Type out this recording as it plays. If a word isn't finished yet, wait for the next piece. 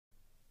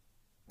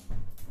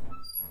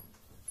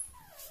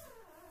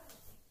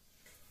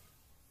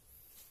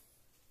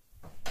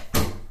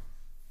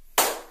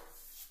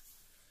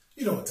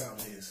You know what time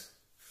it is.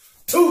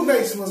 Two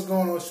Nation, what's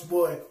going on? It's your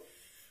boy,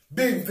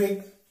 Big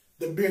Vic,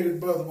 the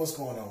bearded brother. What's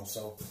going on?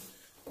 So,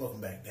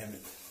 welcome back, damn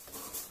it.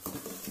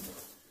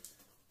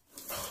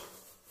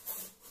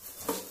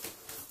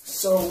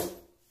 So,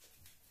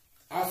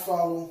 I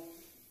follow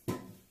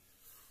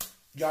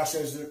Josh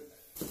Ezra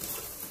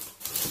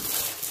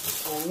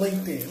on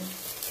LinkedIn.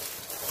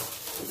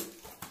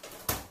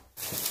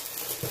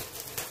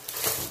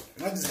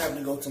 And I just happened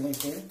to go to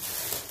LinkedIn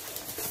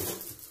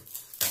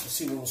to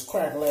see what was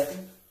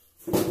crack-lacking.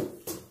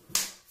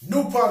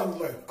 New product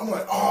alert. I'm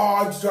like,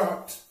 oh, I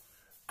dropped.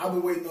 I've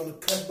been waiting on the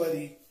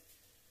THROWBACK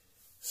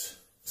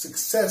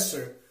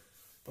successor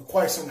for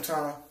quite some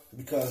time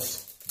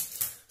because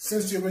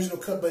since the original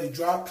THROWBACK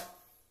dropped,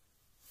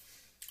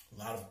 a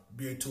lot of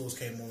beard tools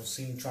came on the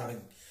scene trying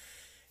to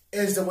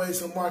edge the way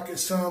to the market.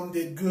 Some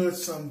did good,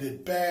 some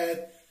did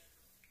bad.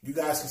 You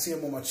guys can see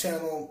them on my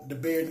channel. The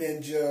Beard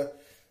Ninja,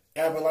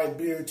 Aberlite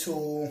Beard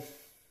Tool,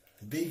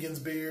 Vegan's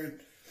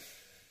Beard,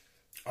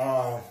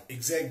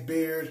 Exec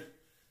Beard.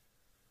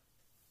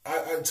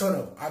 I've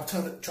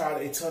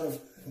tried a ton of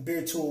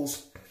beard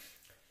tools,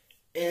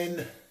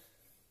 and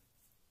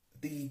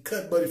the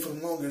THROWBACK for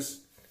the longest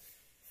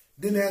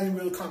didn't have any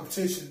real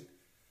competition,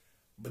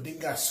 but then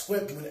got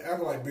swept when the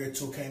Aberlite beard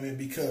tool came in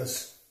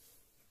because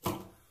this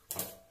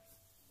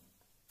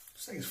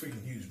thing is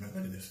freaking huge, man.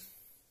 Look at this.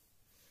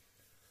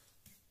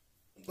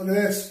 Look at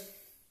this.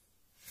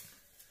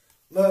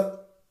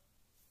 Look.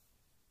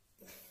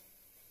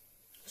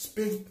 It's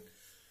big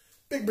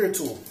beard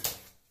tool.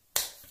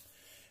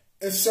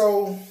 And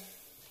so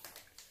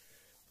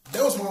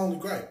that was my only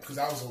gripe because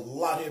I was a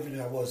lot heavier than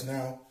I was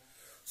now.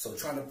 So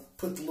trying to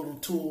put the little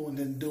tool and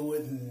then do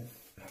it, and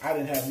I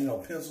didn't have,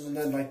 pencils or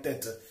nothing like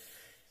that to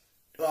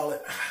do all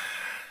that.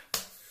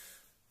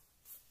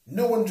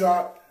 New one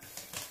dropped.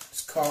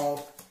 It's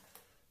called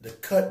the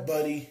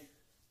THROWBACK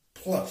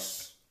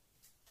Plus.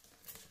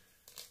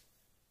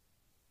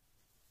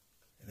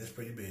 And it's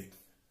pretty big.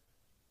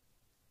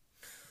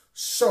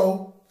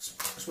 So,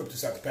 let's rip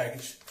this out the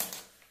package.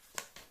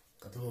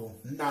 Got the little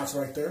knots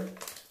right there.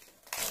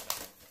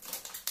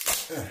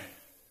 You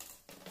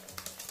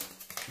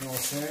know what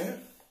I'm saying?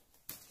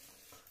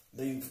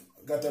 They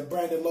got that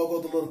branded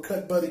logo, the little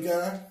THROWBACK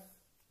guy.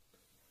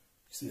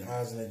 You see the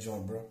eyes in that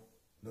joint, bro.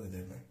 Look at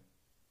that, man.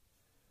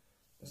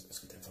 Let's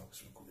get that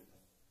focus real quick.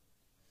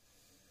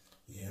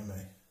 Yeah,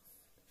 man.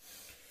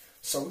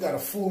 So we got a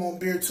full-on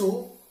beard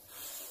tool.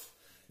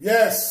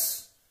 Yes.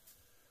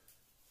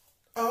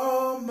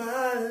 All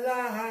my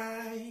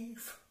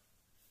life,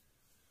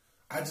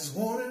 I just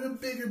wanted a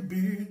bigger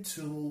beard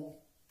tool.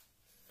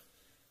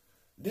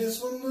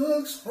 This one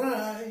looks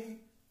right,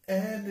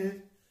 and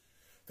it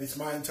fits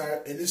my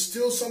entire, and it's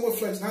still somewhat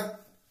flexible,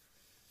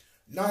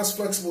 not as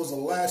flexible as the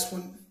last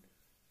one,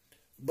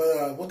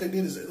 but what they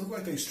did is it looked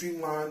like they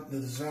streamlined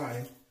the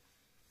design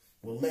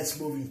with less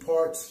moving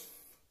parts,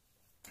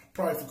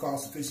 probably for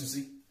cost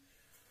efficiency.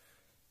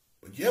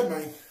 But yeah,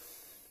 man,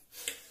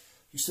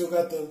 you still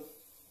got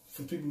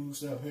for people who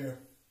still have hair,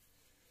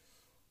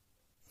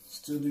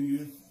 still do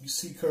your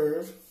C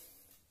curve.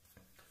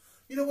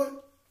 You know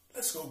what?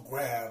 Let's go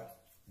grab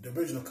the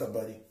original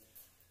THROWBACK,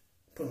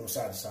 put them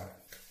side to side.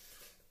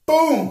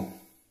 Boom!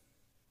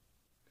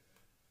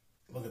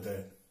 Look at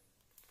that.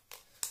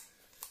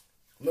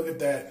 Look at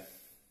that.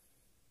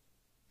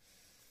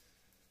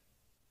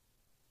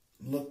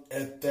 Look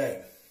at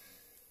that.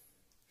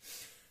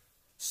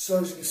 So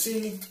as you can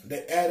see,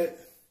 they added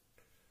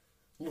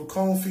a little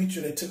cone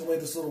feature. They took away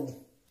this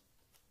little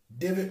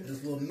divot,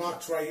 this little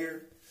notch right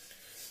here.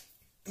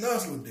 No,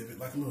 it's a little divot,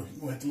 like a little,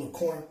 you want the little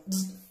corner.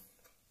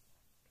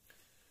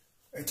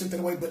 They took that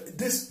away, but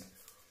this,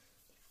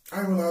 I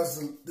didn't realize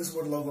this is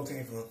where the logo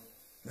came from.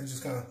 They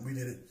just kind of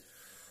redid it.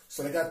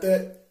 So they got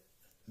that.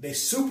 They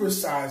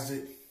supersized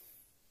it.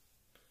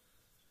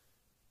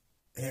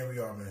 And here we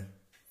are, man.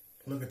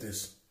 Look at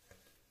this.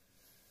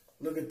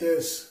 Look at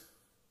this.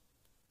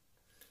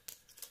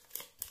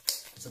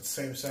 It's at the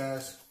same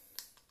size.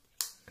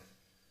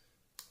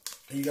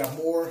 And you got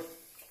more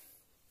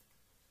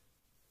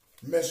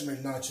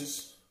measurement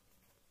notches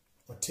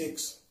or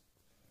ticks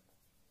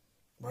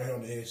right here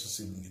on the edge. Let's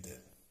see if we can get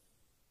that.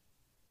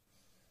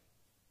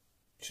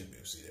 You should be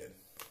able to see that.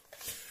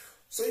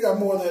 So you got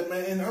more of that,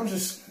 man. And I'm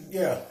just,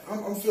 yeah,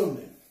 I'm feeling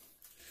it.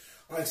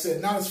 Like I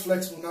said, not as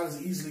flexible, not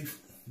as easily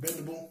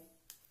bendable.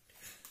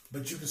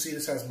 But you can see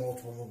this has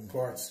multiple moving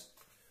parts.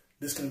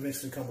 This can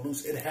eventually come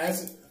loose. It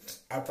hasn't.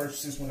 I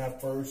purchased this when I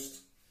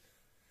first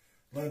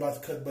learned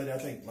about the THROWBACK. I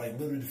think like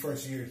literally the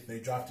first year they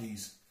dropped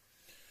these.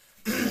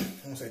 I'm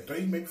gonna say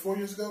 3, maybe 4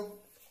 years ago.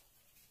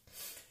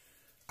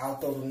 I'll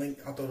throw the link,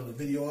 I'll throw the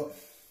video up.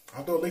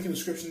 I'll throw a link in the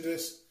description to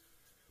this.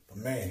 But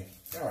man,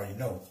 y'all already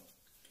know.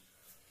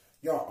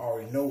 Y'all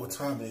already know what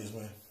time it is,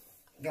 man.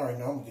 Y'all already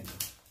know I'm gonna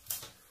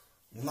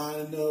get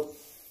lining up.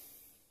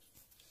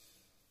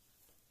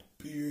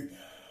 Beard.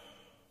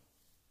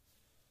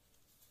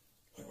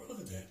 Look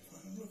at that.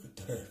 Look at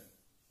that.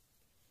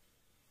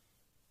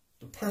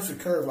 The perfect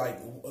curve, like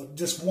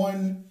just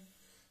one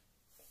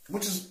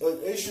which is an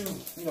issue,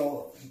 you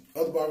know,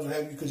 other barbers will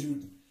have you because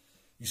you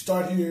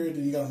start here,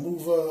 then you got to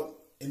move up,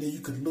 and then you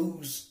could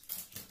lose.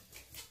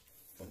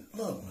 But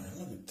look, man,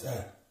 look at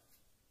that.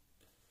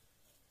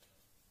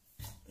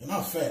 And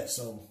I'm fat,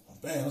 so,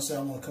 bam, let's say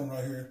I want to come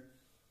right here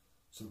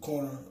to the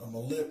corner of my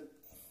lip.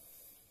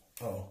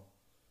 Oh,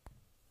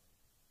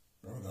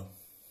 there we go.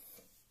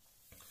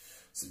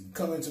 So you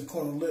come into the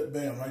corner of the lip,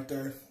 bam, right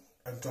there.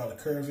 I can draw the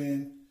curve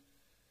in.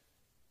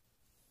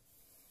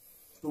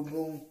 Boom,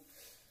 boom.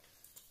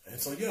 And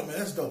so, yeah, man,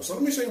 that's dope. So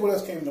let me show you what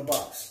else came in the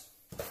box.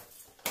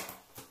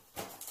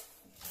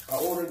 I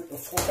ordered a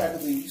 4-pack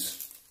of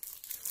these.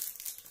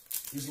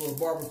 These little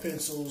barber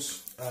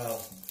pencils,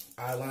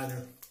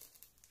 eyeliner.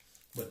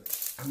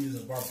 But I'm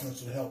using a barber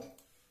pencil to help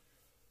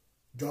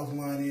draw the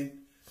line in.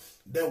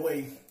 That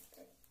way,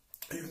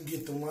 you can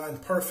get the line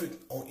perfect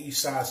on each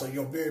side. So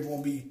your beard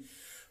won't be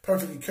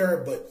perfectly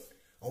curved, but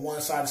on one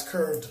side it's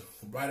curved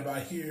right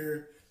about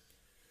here.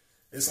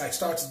 It's like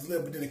starts at the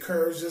lip, but then it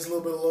curves just a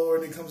little bit lower,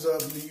 and then comes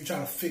up, and then you're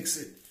trying to fix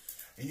it,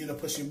 and you end up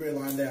pushing your beard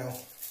line down.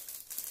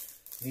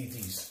 Need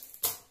these.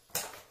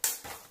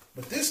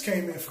 But this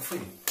came in for free.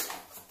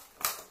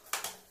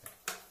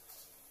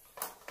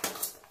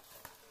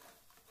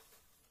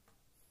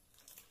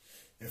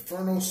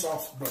 Inferno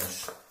Soft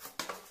Brush.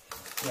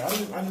 Yeah,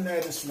 I didn't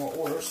add this to my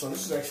order, so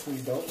this is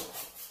actually dope.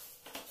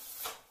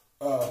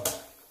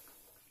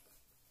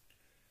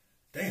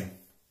 Damn.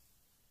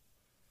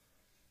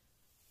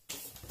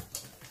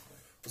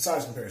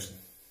 Size comparison.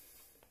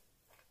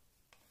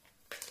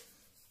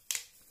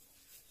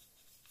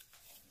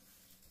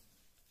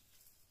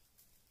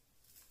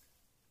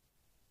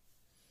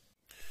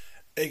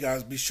 Hey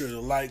guys, be sure to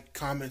like,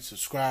 comment,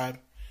 subscribe,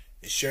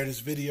 and share this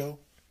video.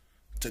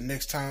 Until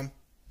next time,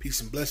 peace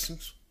and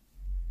blessings.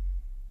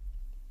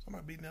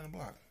 Somebody beating down the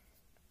block.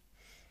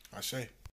 I say.